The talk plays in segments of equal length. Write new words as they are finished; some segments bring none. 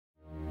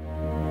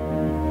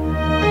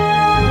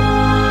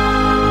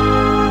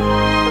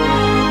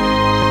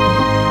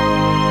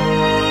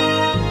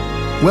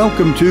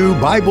Welcome to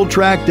Bible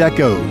Tract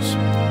Echoes.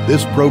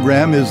 This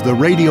program is the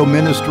radio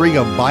ministry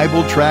of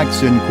Bible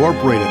Tracts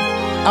Incorporated.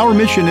 Our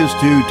mission is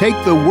to take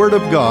the Word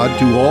of God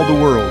to all the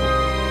world.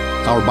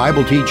 Our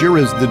Bible teacher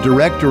is the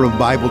director of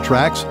Bible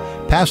Tracts,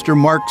 Pastor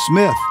Mark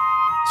Smith.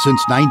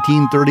 Since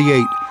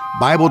 1938,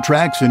 Bible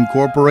Tracts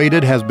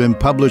Incorporated has been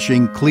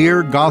publishing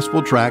clear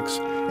gospel tracts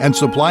and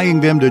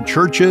supplying them to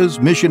churches,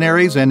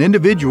 missionaries, and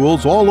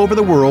individuals all over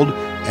the world,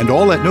 and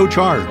all at no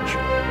charge.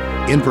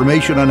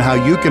 Information on how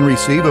you can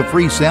receive a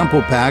free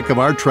sample pack of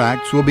our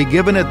tracts will be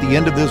given at the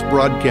end of this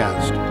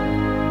broadcast.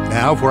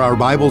 Now for our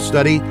Bible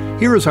study,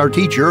 here is our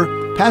teacher,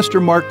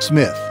 Pastor Mark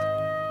Smith.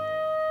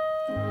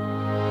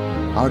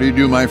 How do you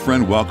do, my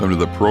friend? Welcome to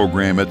the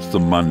program. It's the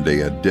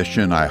Monday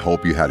edition. I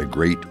hope you had a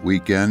great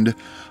weekend.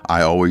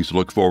 I always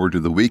look forward to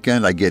the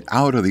weekend. I get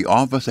out of the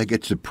office. I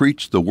get to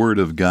preach the Word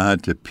of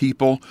God to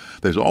people.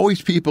 There's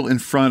always people in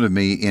front of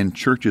me in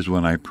churches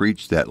when I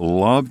preach that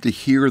love to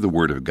hear the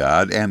Word of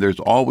God, and there's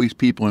always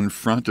people in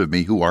front of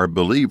me who are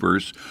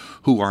believers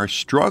who are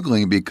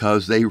struggling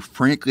because they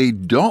frankly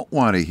don't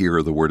want to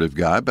hear the Word of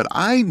God, but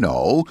I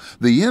know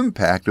the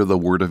impact of the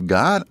Word of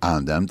God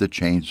on them to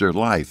change their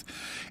life.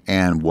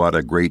 And what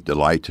a great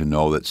delight to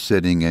know that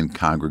sitting in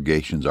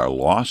congregations are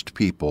lost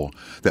people,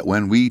 that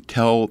when we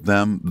tell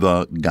them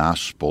the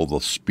gospel, the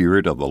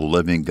Spirit of the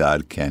living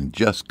God can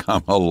just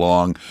come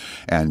along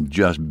and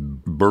just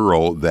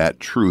burrow that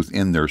truth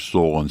in their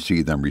soul and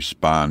see them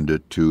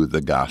respond to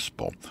the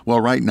gospel.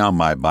 Well, right now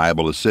my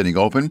Bible is sitting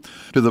open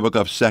to the book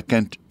of 2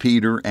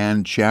 Peter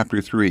and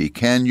chapter 3.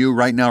 Can you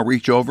right now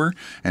reach over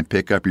and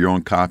pick up your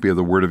own copy of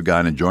the Word of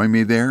God and join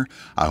me there?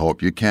 I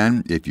hope you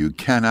can. If you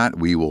cannot,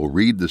 we will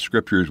read the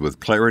Scriptures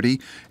with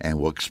clarity, and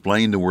we'll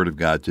explain the Word of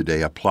God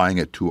today, applying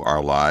it to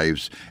our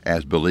lives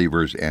as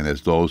believers and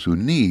as those who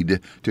need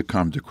to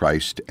come to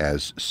Christ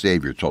as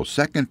Savior. So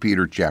 2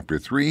 Peter chapter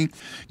 3,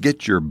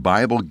 get your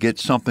Bible, get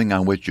something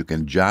on which you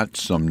can jot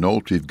some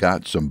notes. We've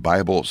got some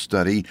Bible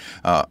study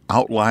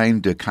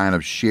outlined to kind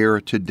of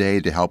share today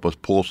to help us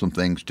pull some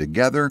things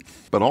together.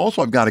 But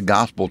also I've got a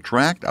gospel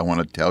tract I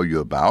want to tell you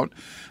about.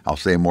 I'll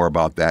say more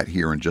about that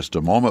here in just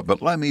a moment,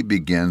 but let me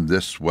begin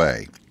this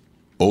way.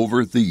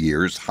 Over the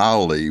years,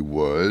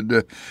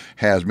 Hollywood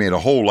has made a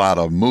whole lot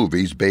of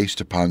movies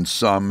based upon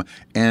some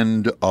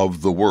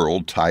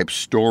end-of-the-world type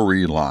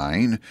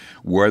storyline,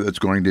 whether it's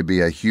going to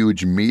be a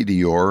huge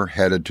meteor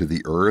headed to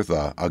the Earth,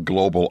 a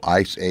global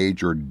ice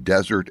age or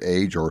desert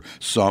age, or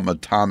some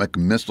atomic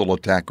missile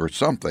attack or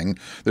something.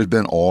 There's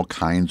been all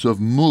kinds of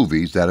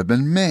movies that have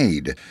been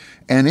made.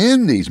 And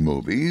in these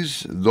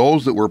movies,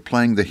 those that were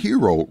playing the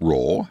hero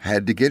role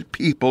had to get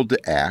people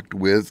to act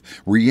with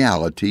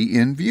reality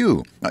in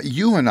view.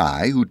 You and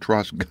I, who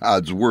trust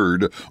God's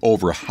Word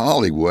over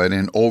Hollywood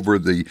and over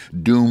the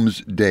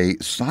doomsday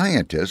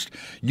scientist,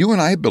 you and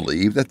I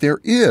believe that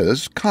there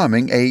is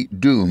coming a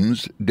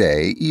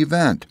doomsday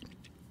event.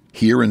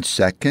 Here in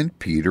 2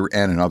 Peter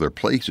and in other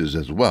places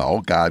as well,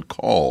 God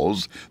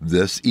calls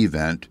this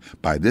event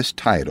by this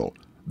title,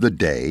 the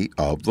Day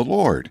of the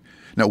Lord.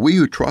 Now, we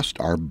who trust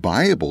our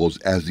Bibles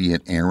as the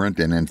inerrant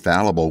and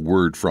infallible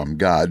Word from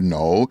God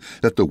know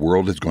that the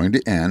world is going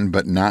to end,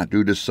 but not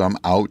due to some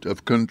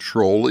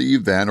out-of-control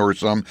event or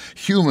some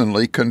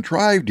humanly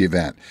contrived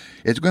event.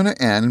 It's going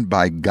to end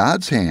by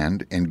God's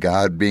hand and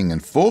God being in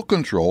full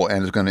control,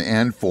 and it's going to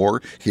end for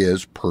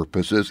His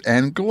purposes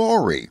and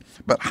glory.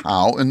 But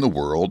how in the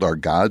world are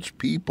God's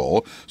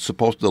people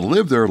supposed to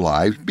live their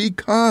lives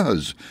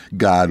because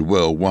God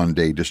will one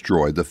day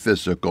destroy the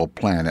physical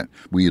planet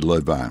we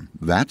live on?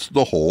 That's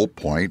the whole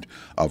point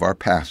of our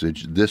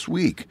passage this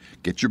week.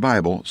 Get your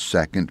Bible,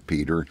 2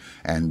 Peter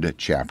and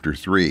chapter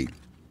 3.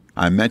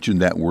 I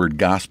mentioned that word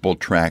gospel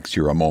tracts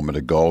here a moment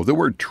ago. The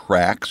word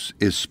tracts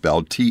is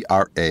spelled Tracts.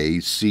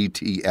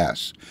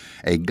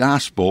 A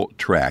gospel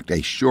tract,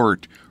 a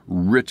short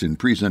written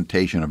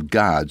presentation of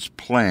God's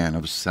plan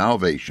of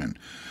salvation.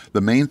 The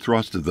main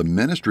thrust of the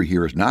ministry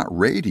here is not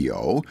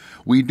radio.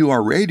 We do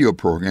our radio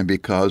program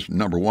because,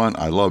 number one,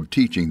 I love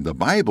teaching the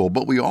Bible,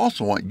 but we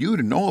also want you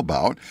to know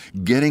about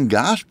getting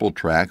gospel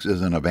tracts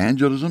as an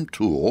evangelism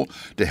tool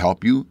to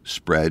help you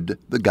spread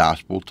the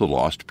gospel to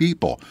lost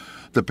people.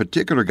 The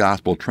particular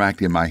gospel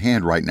tract in my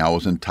hand right now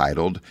is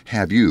entitled,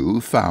 Have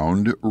You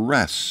Found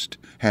Rest?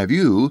 Have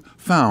you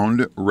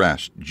found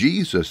rest?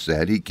 Jesus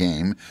said He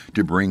came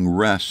to bring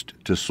rest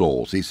to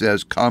souls. He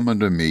says, Come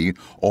unto me,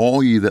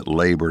 all ye that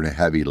labor and are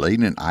heavy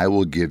laden, and I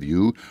will give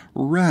you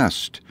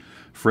rest.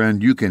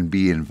 Friend, you can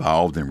be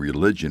involved in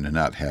religion and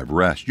not have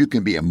rest. You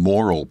can be a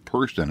moral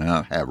person and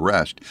not have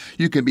rest.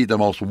 You can be the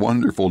most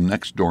wonderful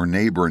next-door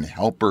neighbor and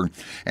helper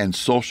and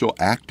social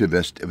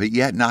activist, but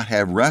yet not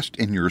have rest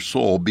in your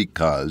soul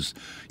because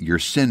your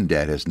sin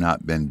debt has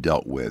not been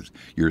dealt with.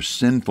 Your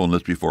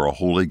sinfulness before a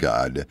holy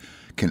God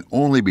can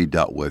only be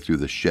dealt with through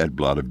the shed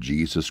blood of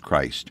Jesus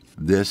Christ.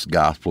 This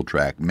gospel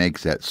tract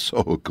makes that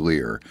so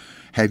clear.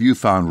 Have you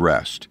found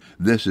rest?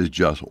 This is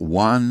just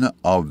one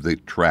of the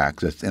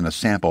tracts that's in a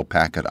sample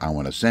packet I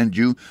want to send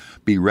you.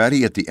 Be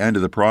ready at the end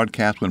of the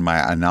broadcast when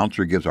my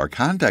announcer gives our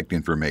contact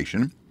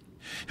information.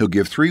 He'll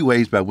give 3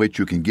 ways by which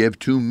you can give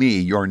to me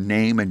your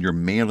name and your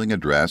mailing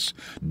address.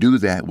 Do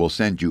that. We'll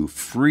send you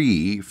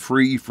free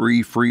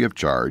of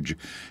charge,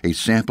 a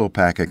sample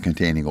packet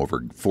containing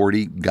over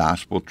 40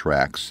 gospel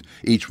tracts,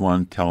 each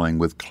one telling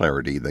with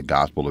clarity the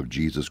gospel of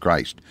Jesus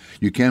Christ.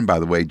 You can, by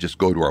the way, just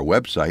go to our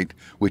website,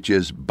 which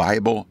is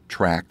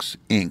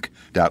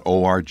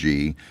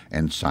BibleTractsInc.org,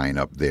 and sign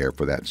up there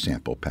for that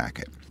sample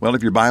packet. Well,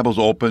 if your Bible's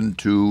open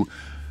to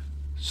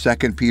 2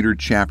 Peter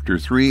chapter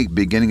 3,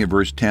 beginning at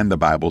verse 10, the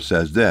Bible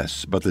says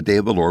this, "But the day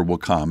of the Lord will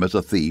come as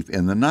a thief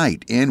in the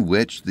night, in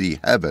which the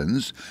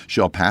heavens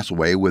shall pass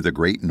away with a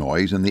great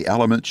noise, and the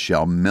elements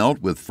shall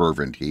melt with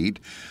fervent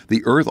heat.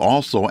 The earth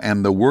also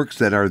and the works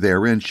that are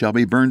therein shall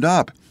be burned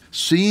up.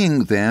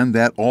 Seeing then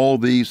that all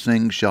these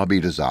things shall be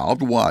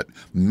dissolved, what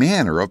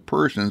manner of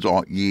persons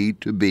ought ye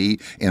to be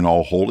in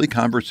all holy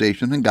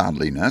conversation and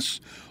godliness,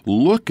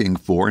 looking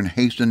for and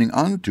hastening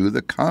unto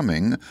the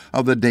coming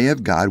of the day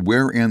of God,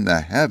 wherein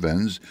the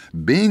heavens,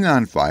 being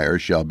on fire,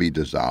 shall be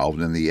dissolved,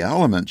 and the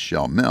elements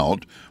shall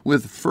melt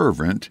with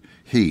fervent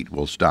heat."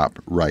 We'll stop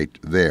right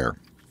there.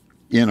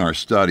 In our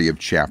study of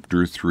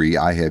chapter 3,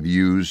 I have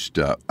used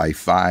a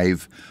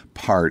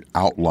 5-part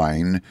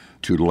outline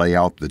to lay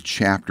out the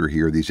chapter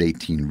here, these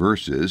 18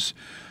 verses.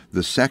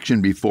 The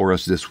section before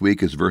us this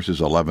week is verses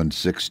 11 to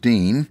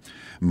 16.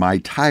 My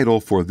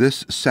title for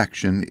this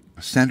section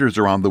centers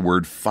around the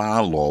word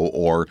follow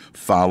or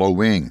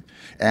following.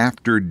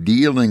 After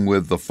dealing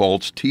with the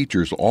false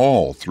teachers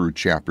all through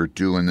chapter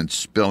 2 and then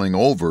spilling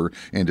over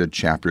into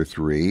chapter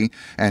 3,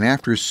 and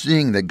after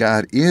seeing that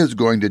God is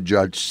going to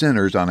judge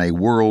sinners on a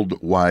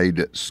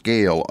worldwide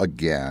scale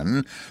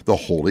again, the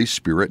Holy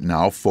Spirit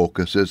now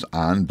focuses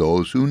on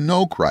those who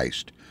know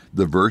Christ.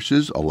 The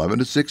verses 11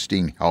 to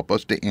 16 help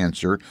us to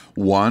answer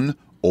one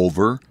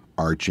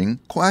overarching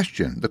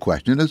question. The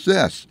question is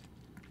this: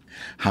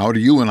 how do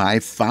you and I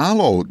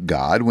follow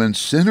God when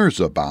sinners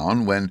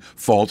abound, when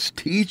false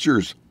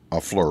teachers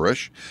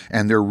flourish,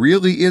 and there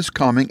really is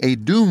coming a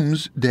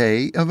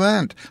doomsday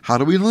event? How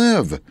do we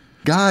live?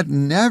 God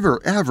never,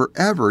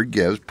 ever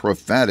gives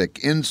prophetic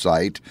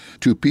insight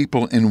to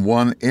people in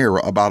one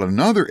era about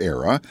another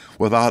era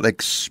without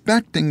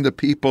expecting the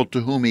people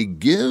to whom He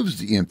gives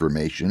the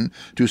information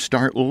to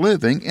start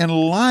living in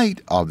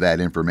light of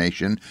that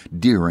information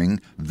during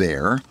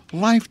their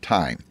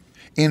lifetime.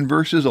 In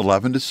verses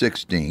 11 to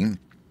 16,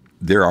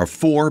 there are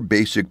 4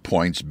 basic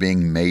points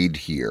being made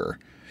here.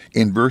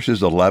 In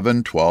verses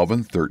 11, 12,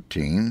 and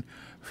 13,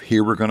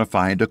 here we're going to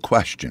find a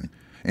question.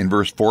 In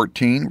verse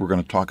 14, we're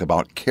going to talk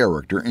about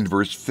character. In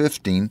verse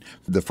 15,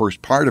 the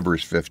first part of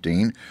verse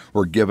 15,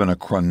 we're given a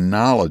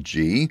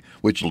chronology,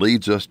 which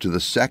leads us to the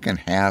second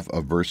half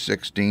of verse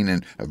 16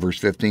 and verse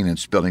 15 and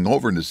spilling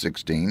over into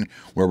 16,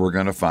 where we're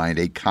going to find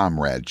a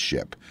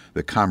comradeship.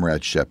 The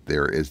comradeship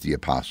there is the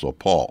Apostle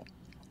Paul.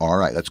 All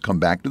right, let's come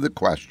back to the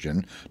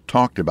question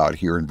talked about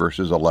here in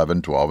verses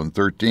 11, 12, and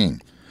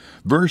 13.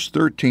 Verse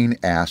 13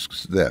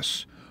 asks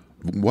this: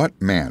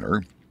 what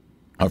manner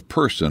of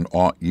person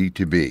ought ye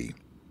to be?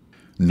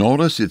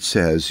 Notice it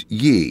says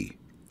ye,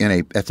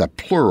 that's a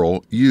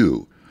plural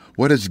you.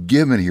 What is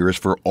given here is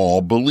for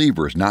all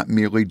believers, not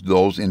merely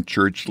those in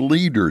church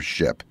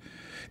leadership.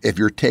 If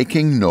you're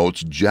taking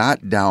notes,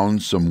 jot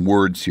down some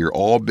words here,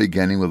 all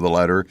beginning with the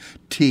letter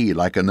T,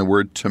 like in the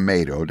word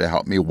tomato, to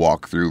help me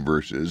walk through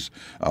verses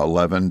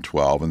 11,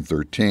 12, and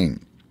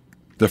 13.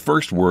 The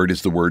first word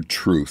is the word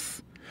truth.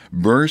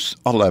 Verse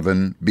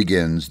 11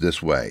 begins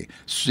this way: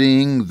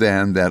 seeing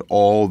then that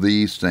all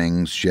these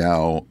things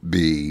shall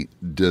be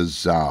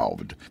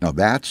dissolved. Now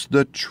that's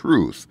the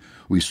truth.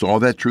 We saw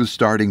that truth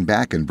starting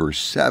back in verse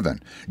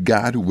 7.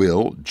 God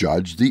will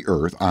judge the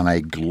earth on a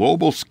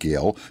global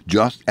scale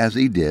just as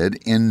He did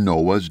in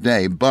Noah's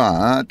day.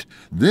 But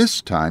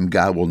this time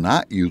God will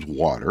not use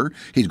water.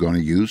 He's going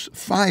to use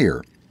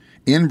fire.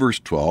 In verse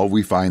 12,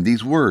 we find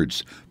these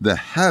words: the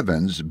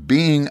heavens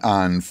being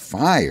on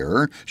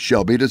fire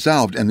shall be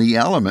dissolved, and the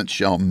elements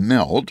shall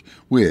melt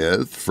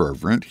with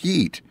fervent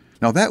heat.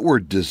 Now that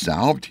word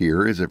dissolved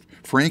here is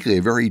frankly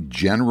a very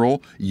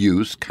general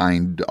use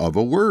kind of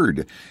a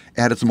word.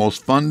 At its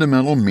most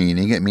fundamental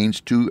meaning, it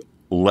means to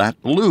let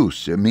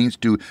loose. It means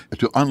to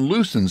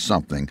unloosen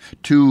something,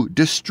 to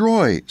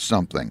destroy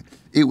something.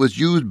 It was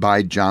used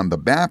by John the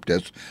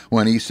Baptist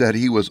when he said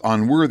he was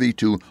unworthy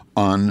to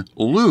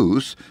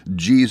unloose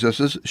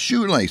Jesus'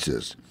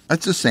 shoelaces.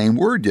 That's the same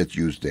word that's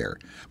used there.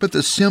 But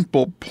the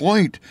simple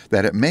point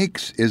that it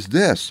makes is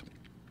this: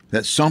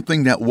 that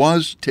something that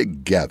was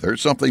together,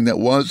 something that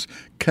was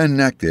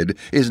connected,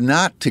 is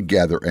not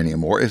together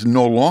anymore, is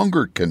no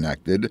longer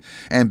connected,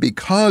 and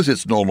because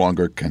it's no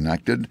longer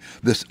connected,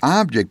 this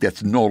object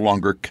that's no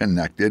longer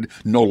connected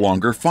no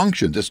longer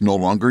functions, it's no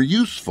longer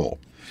useful.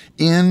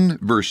 In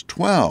verse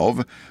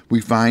 12,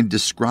 we find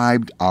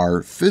described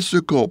our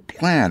physical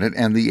planet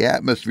and the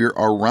atmosphere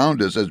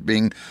around us as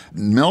being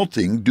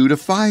melting due to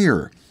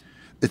fire.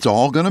 It's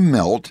all going to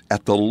melt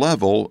at the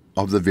level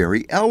of the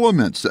very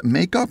elements that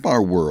make up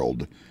our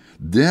world.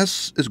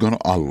 This is going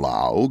to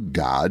allow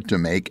God to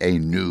make a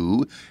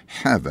new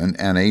heaven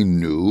and a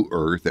new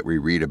earth that we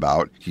read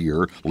about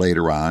here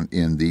later on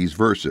in these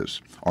verses.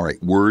 All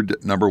right, word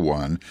number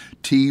one,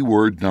 T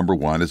word number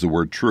one is the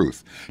word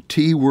truth.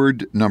 T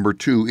word number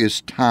two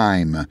is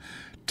time.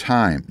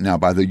 Time. Now,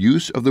 by the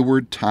use of the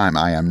word time,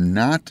 I am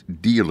not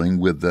dealing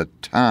with the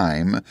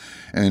time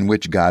in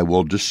which God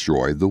will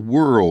destroy the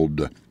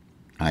world.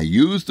 I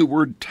use the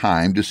word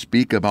time to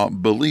speak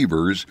about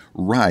believers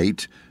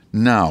right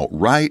now,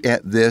 right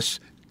at this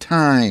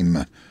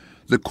time.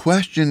 The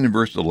question in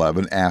verse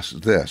 11 asks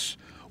this: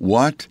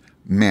 what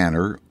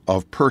manner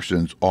of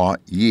persons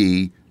ought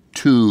ye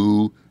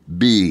to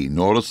be?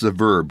 Notice the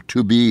verb,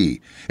 to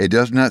be. It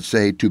does not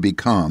say to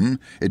become.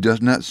 It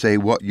does not say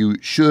what you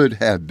should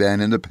have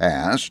been in the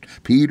past.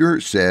 Peter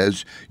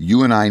says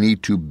you and I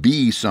need to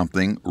be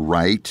something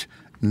right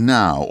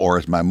now, or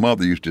as my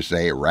mother used to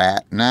say,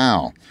 right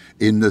now.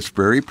 In this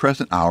very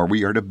present hour,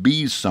 we are to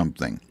be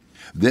something.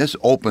 This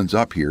opens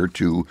up here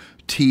to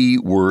T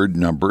word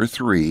number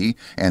three,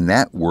 and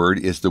that word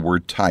is the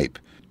word type.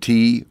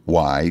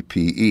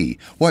 T-Y-P-E.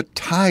 What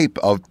type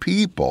of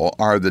people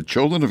are the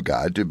children of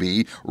God to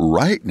be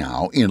right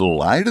now in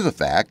light of the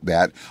fact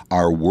that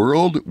our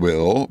world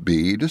will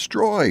be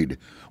destroyed?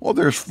 Well,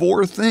 there's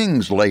four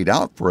things laid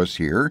out for us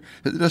here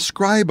that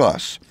describe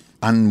us.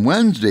 On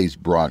Wednesday's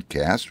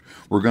broadcast,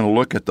 we're going to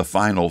look at the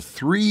final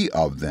three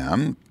of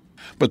them.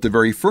 But the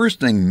very first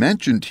thing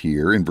mentioned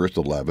here in verse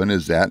 11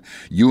 is that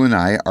you and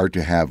I are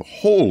to have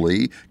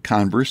holy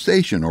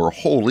conversation, or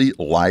holy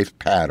life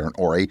pattern,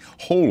 or a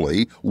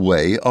holy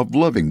way of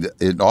living.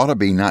 It ought to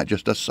be not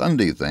just a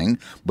Sunday thing,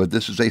 but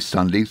this is a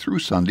Sunday through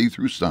Sunday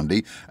through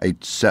Sunday, a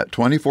set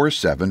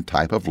 24/7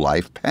 type of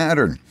life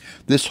pattern.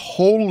 This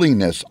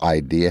holiness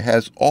idea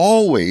has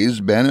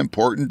always been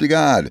important to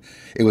God.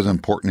 It was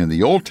important in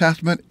the Old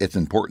Testament. It's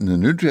important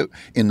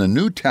in the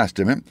New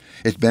Testament.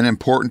 It's been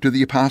important to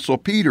the Apostle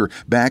Peter.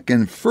 Back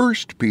in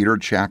 1 Peter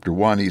chapter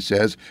 1, he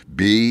says,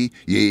 "Be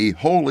ye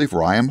holy,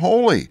 for I am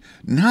holy."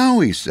 Now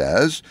he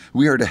says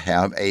we are to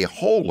have a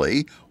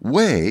holy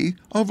way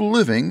of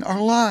living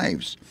our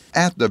lives.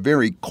 At the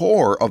very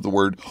core of the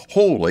word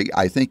holy,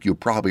 I think you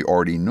probably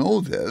already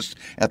know this,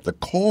 at the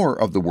core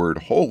of the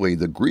word holy,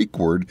 the Greek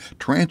word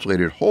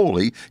translated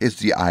holy, is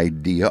the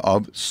idea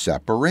of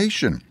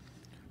separation.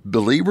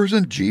 Believers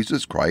in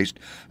Jesus Christ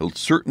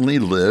certainly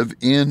live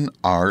in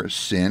our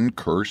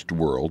sin-cursed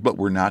world, but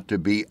we're not to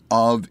be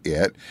of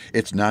it.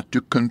 It's not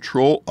to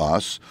control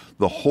us.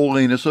 The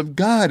holiness of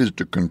God is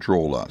to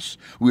control us.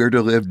 We are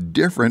to live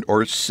different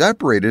or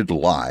separated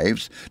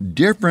lives,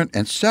 different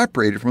and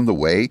separated from the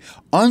way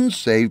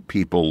unsaved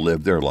people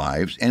live their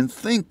lives and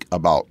think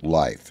about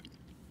life.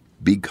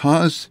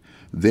 Because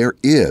there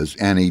is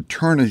an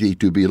eternity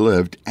to be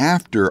lived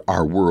after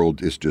our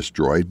world is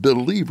destroyed,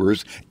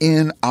 believers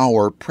in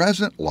our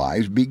present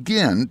lives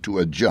begin to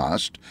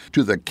adjust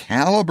to the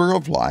caliber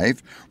of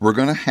life we're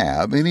going to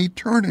have in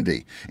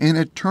eternity. In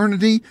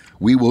eternity,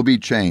 we will be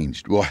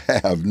changed. We'll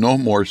have no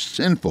more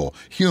sinful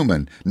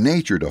human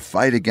nature to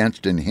fight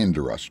against and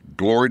hinder us.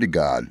 Glory to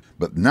God.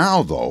 But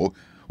now, though,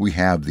 we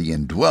have the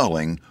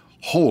indwelling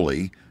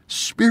Holy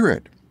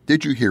Spirit.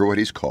 Did you hear what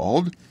he's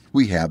called?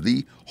 We have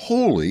the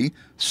Holy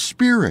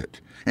Spirit.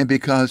 And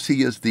because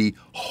he is the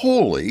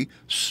Holy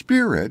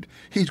Spirit,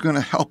 he's going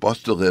to help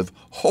us to live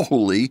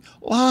holy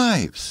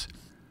lives.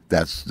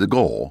 That's the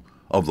goal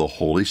of the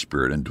Holy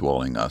Spirit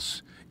indwelling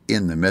us.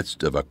 In the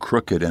midst of a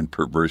crooked and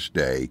perverse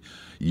day,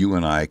 you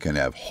and I can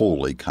have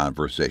holy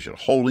conversation,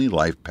 holy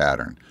life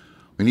pattern.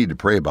 We need to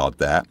pray about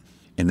that,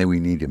 and then we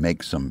need to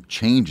make some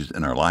changes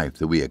in our life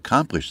that we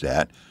accomplish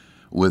that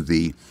with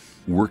the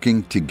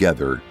working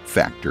together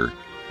factor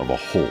of a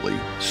Holy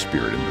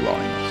Spirit indwelling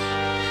us.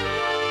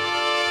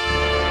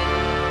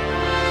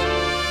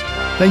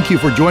 Thank you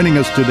for joining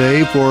us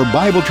today for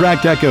Bible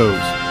Tract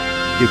Echoes.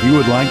 If you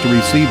would like to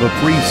receive a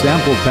free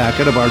sample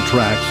packet of our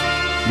tracts,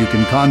 you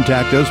can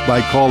contact us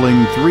by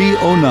calling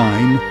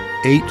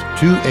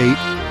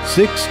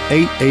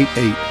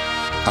 309-828-6888.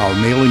 Our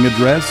mailing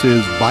address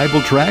is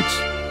Bible Tracts,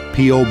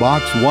 P.O.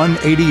 Box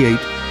 188,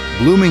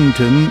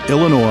 Bloomington,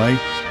 Illinois,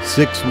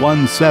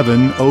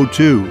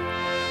 61702.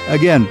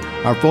 Again,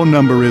 our phone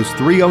number is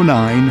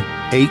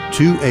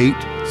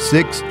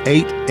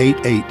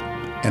 309-828-6888,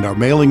 and our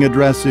mailing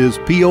address is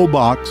P.O.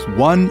 Box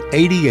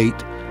 188,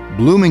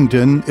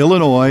 Bloomington,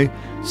 Illinois,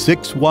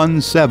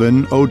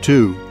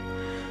 61702.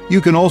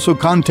 You can also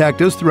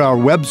contact us through our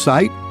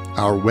website.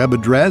 Our web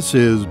address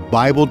is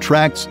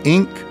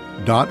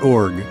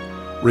BibleTractsInc.org.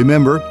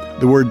 Remember,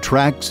 the word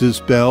tracts is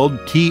spelled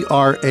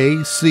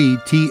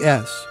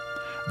Tracts.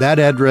 That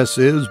address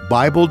is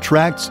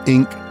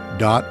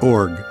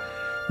BibleTractsInc.org.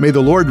 May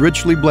the Lord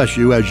richly bless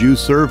you as you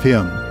serve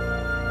Him.